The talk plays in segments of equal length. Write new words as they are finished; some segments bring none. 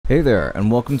Hey there, and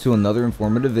welcome to another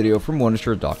informative video from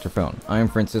Wondershare Dr.Fone. I am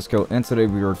Francisco, and today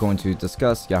we are going to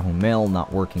discuss Yahoo Mail not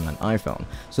working on iPhone.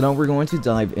 So now we're going to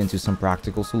dive into some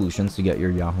practical solutions to get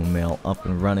your Yahoo Mail up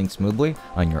and running smoothly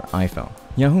on your iPhone.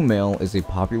 Yahoo Mail is a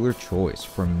popular choice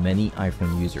for many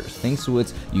iPhone users thanks to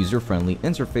its user-friendly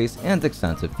interface and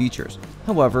extensive features.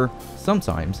 However,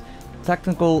 sometimes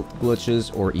technical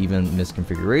glitches or even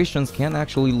misconfigurations can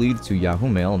actually lead to Yahoo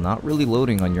Mail not really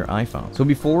loading on your iPhone. So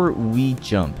before we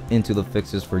jump into the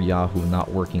fixes for Yahoo not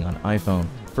working on iPhone,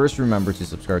 first remember to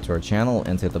subscribe to our channel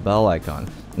and hit the bell icon.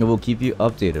 It will keep you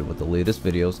updated with the latest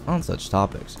videos on such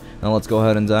topics. Now let's go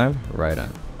ahead and dive right in.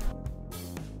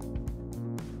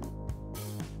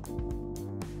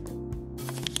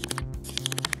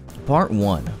 Part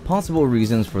 1. Possible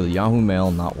reasons for the Yahoo Mail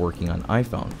not working on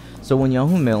iPhone. So when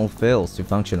Yahoo Mail fails to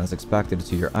function as expected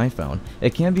to your iPhone,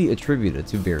 it can be attributed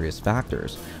to various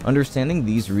factors. Understanding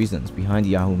these reasons behind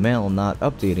Yahoo Mail not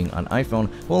updating on iPhone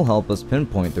will help us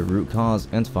pinpoint the root cause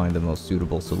and find the most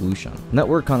suitable solution.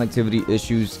 Network connectivity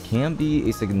issues can be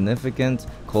a significant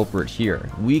culprit here.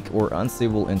 Weak or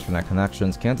unstable internet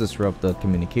connections can disrupt the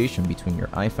communication between your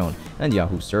iPhone and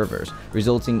Yahoo servers,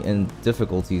 resulting in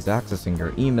difficulties accessing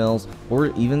your emails or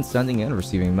even sending and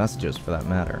receiving messages for that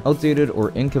matter. Outdated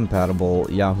or incompatible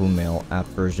Yahoo Mail app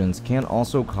versions can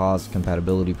also cause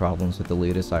compatibility problems with the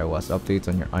latest iOS updates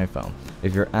on your iPhone.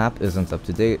 If your app isn't up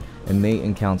to date, it may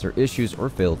encounter issues or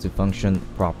fail to function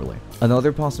properly.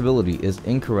 Another possibility is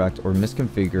incorrect or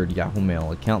misconfigured Yahoo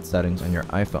Mail account settings on your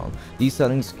iPhone. These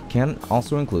settings can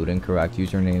also include incorrect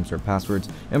usernames or passwords,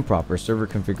 improper server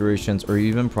configurations, or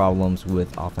even problems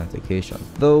with authentication.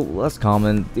 Though less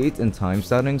common, date and time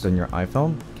settings on your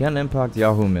iPhone can impact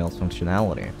Yahoo Mail's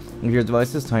functionality. If your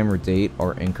device's time or date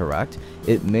are incorrect,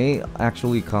 it may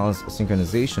actually cause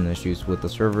synchronization issues with the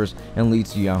servers and lead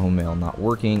to Yahoo Mail not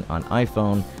working on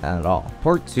iPhone at all.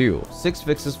 Part 2. 6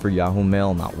 fixes for Yahoo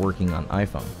Mail not working on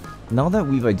iPhone. Now that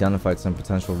we've identified some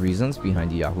potential reasons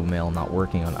behind Yahoo Mail not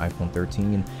working on iPhone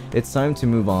 13, it's time to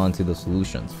move on to the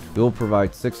solutions. We will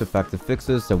provide 6 effective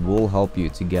fixes that will help you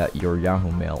to get your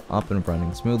Yahoo Mail up and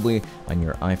running smoothly on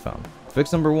your iPhone.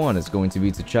 Fix number 1 is going to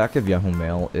be to check if Yahoo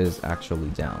Mail is actually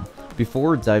down.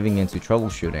 Before diving into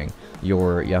troubleshooting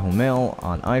your Yahoo Mail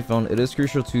on iPhone, it is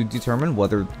crucial to determine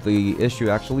whether the issue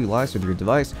actually lies with your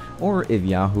device or if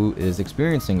Yahoo is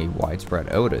experiencing a widespread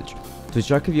outage. To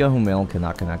check if Yahoo Mail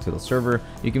cannot connect to the server,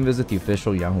 you can visit the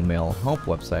official Yahoo Mail help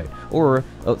website or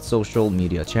social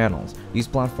media channels. These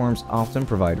platforms often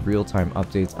provide real-time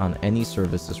updates on any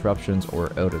service disruptions or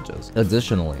outages.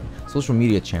 Additionally, social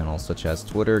media channels such as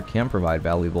Twitter can provide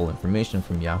valuable information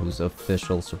from Yahoo's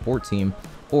official support team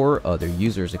or other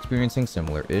users experiencing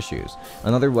similar issues.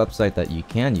 Another website that you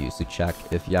can use to check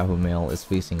if Yahoo Mail is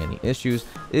facing any issues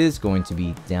is going to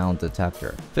be Down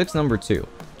Detector. Fix number 2.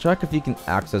 Check if you can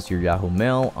access your Yahoo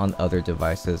Mail on other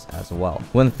devices as well.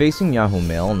 When facing Yahoo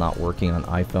Mail not working on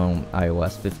iPhone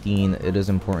iOS 15, it is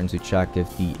important to check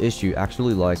if the issue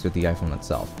actually lies with the iPhone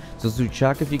itself. So to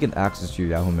check if you can access your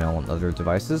Yahoo Mail on other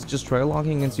devices, just try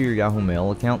logging into your Yahoo Mail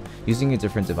account using a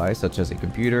different device such as a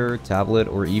computer, tablet,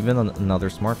 or even another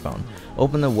smartphone.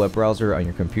 Open the web browser on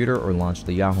your computer or launch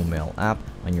the Yahoo Mail app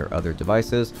on your other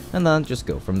devices, and then just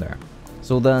go from there.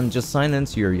 So then just sign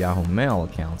into your Yahoo Mail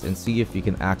account and see if you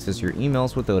can access your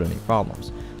emails without any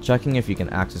problems. Checking if you can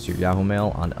access your Yahoo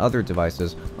Mail on other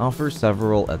devices offers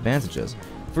several advantages.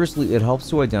 Firstly, it helps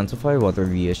to identify whether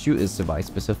the issue is device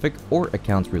specific or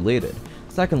account related.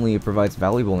 Secondly, it provides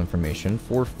valuable information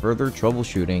for further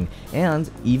troubleshooting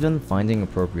and even finding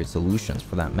appropriate solutions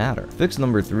for that matter. Fix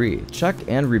number 3. Check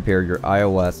and repair your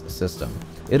iOS system.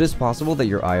 It is possible that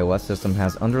your iOS system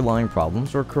has underlying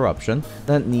problems or corruption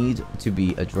that need to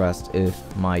be addressed if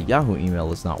my Yahoo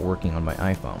email is not working on my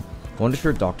iPhone.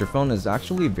 Wondershare Dr.Fone is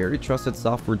actually a very trusted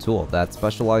software tool that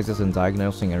specializes in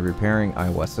diagnosing and repairing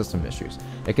iOS system issues.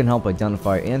 It can help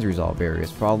identify and resolve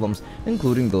various problems,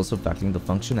 including those affecting the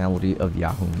functionality of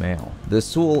Yahoo Mail.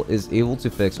 This tool is able to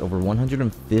fix over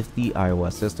 150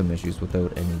 iOS system issues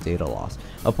without any data loss.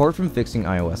 Apart from fixing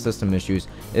iOS system issues,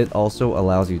 it also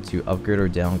allows you to upgrade or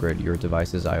downgrade your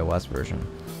device's iOS version.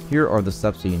 Here are the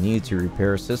steps that you need to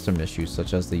repair system issues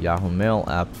such as the Yahoo Mail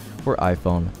app for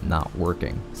iPhone not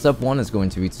working. Step 1 is going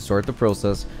to be to start the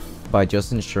process by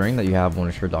just ensuring that you have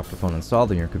Wondershare Dr.Fone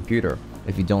installed on your computer.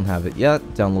 If you don't have it yet,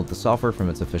 download the software from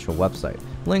its official website.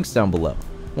 Links down below.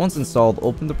 Once installed,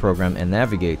 open the program and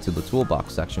navigate to the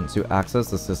toolbox section to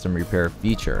access the system repair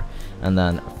feature. And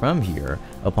then from here,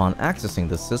 upon accessing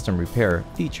the system repair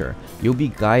feature, you'll be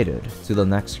guided to the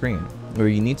next screen where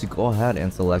you need to go ahead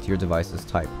and select your device's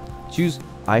type. Choose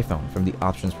iPhone from the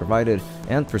options provided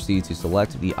and proceed to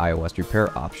select the iOS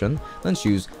repair option, then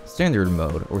choose standard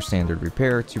mode or standard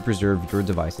repair to preserve your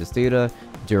device's data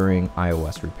during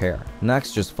iOS repair.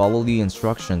 Next, just follow the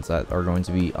instructions that are going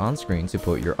to be on screen to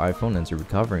put your iPhone into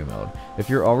recovery mode. If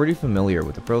you're already familiar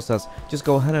with the process, just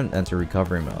go ahead and enter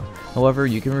recovery mode. However,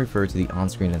 you can refer to the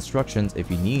on-screen instructions if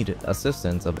you need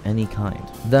assistance of any kind.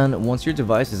 Then, once your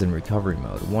device is in recovery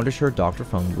mode, Wondershare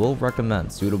Dr.Fone will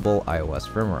recommend suitable iOS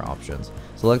firmware options.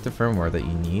 Select the firmware that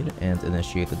you need and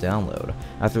initiate the download.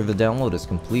 After the download is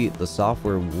complete, the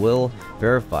software will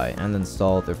verify and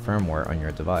install the firmware on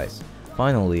your device.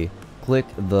 Finally, click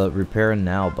the Repair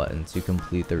Now button to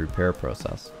complete the repair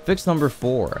process. Fix number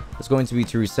 4 is going to be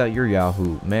to reset your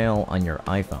Yahoo Mail on your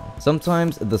iPhone.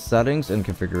 Sometimes the settings and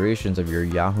configurations of your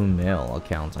Yahoo Mail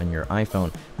account on your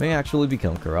iPhone may actually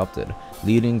become corrupted,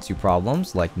 leading to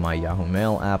problems like my Yahoo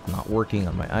Mail app not working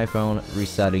on my iPhone.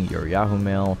 Resetting your Yahoo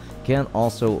Mail can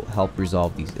also help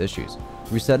resolve these issues.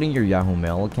 Resetting your Yahoo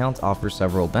Mail account offers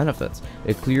several benefits.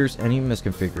 It clears any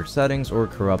misconfigured settings or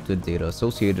corrupted data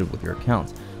associated with your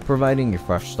account, providing a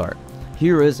fresh start.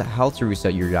 Here is how to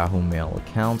reset your Yahoo Mail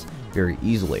account very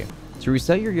easily. To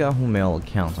reset your Yahoo Mail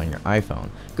account on your iPhone,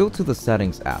 go to the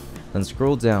Settings app, then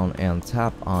scroll down and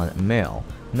tap on Mail.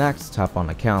 Next, tap on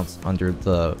Accounts and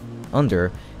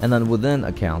then within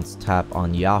Accounts, tap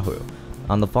on Yahoo.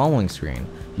 On the following screen,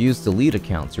 use Delete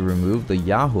Account to remove the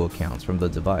Yahoo accounts from the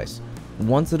device.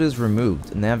 Once it is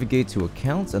removed, navigate to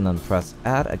Accounts and then press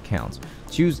Add Account.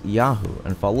 Choose Yahoo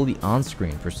and follow the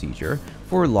on-screen procedure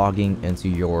for logging into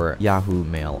your Yahoo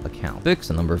Mail account. Fix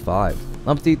number 5.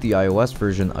 Update the iOS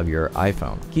version of your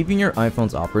iPhone. Keeping your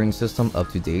iPhone's operating system up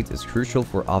to date is crucial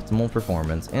for optimal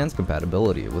performance and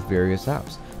compatibility with various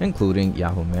apps, including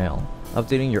Yahoo Mail.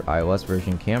 Updating your iOS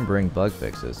version can bring bug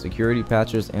fixes, security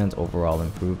patches, and overall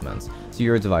improvements to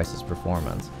your device's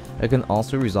performance. It can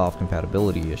also resolve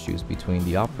compatibility issues between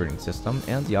the operating system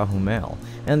and Yahoo Mail,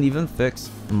 and even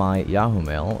fix my Yahoo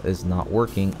Mail is not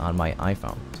working on my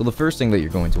iPhone. So the first thing that you're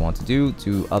going to want to do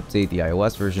to update the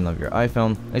iOS version of your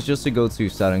iPhone is just to go to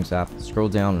Settings app, scroll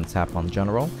down and tap on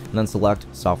General, and then select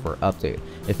Software Update.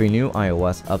 If a new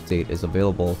iOS update is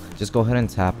available, just go ahead and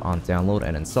tap on Download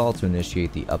and Install to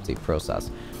initiate the update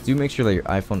process. Do make sure that your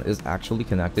iPhone is actually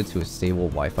connected to a stable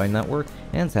Wi-Fi network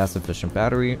and has sufficient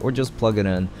battery, or just plug it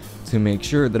in to make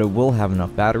sure that it will have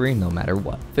enough battery no matter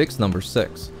what. Fix number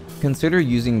 6. Consider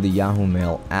using the Yahoo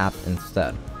Mail app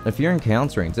instead. If you're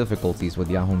encountering difficulties with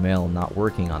Yahoo Mail not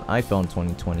working on iPhone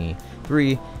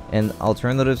 2023, an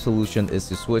alternative solution is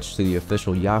to switch to the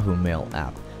official Yahoo Mail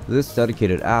app. This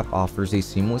dedicated app offers a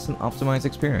seamless and optimized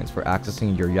experience for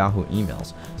accessing your Yahoo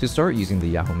emails. To start using the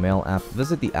Yahoo Mail app,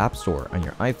 visit the App Store on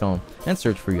your iPhone and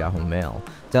search for Yahoo Mail.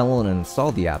 Download and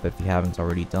install the app if you haven't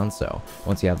already done so.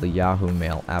 Once you have the Yahoo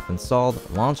Mail app installed,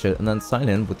 launch it and then sign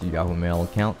in with your Yahoo Mail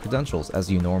account credentials as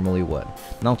you normally would.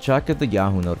 Now check if the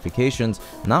Yahoo notifications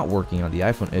not working on the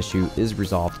iPhone issue is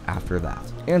resolved after that.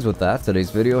 And with that,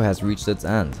 today's video has reached its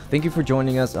end. Thank you for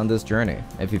joining us on this journey.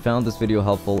 If you found this video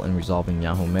helpful in resolving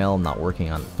Yahoo Mail not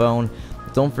working on the phone,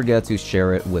 don't forget to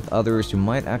share it with others who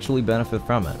might actually benefit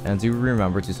from it, and do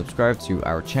remember to subscribe to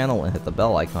our channel and hit the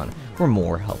bell icon for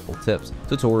more helpful tips,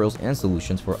 tutorials, and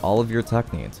solutions for all of your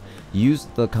tech needs. Use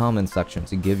the comment section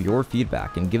to give your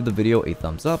feedback and give the video a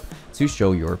thumbs up to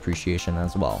show your appreciation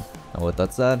as well. Now with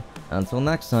that said, until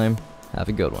next time, have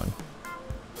a good one.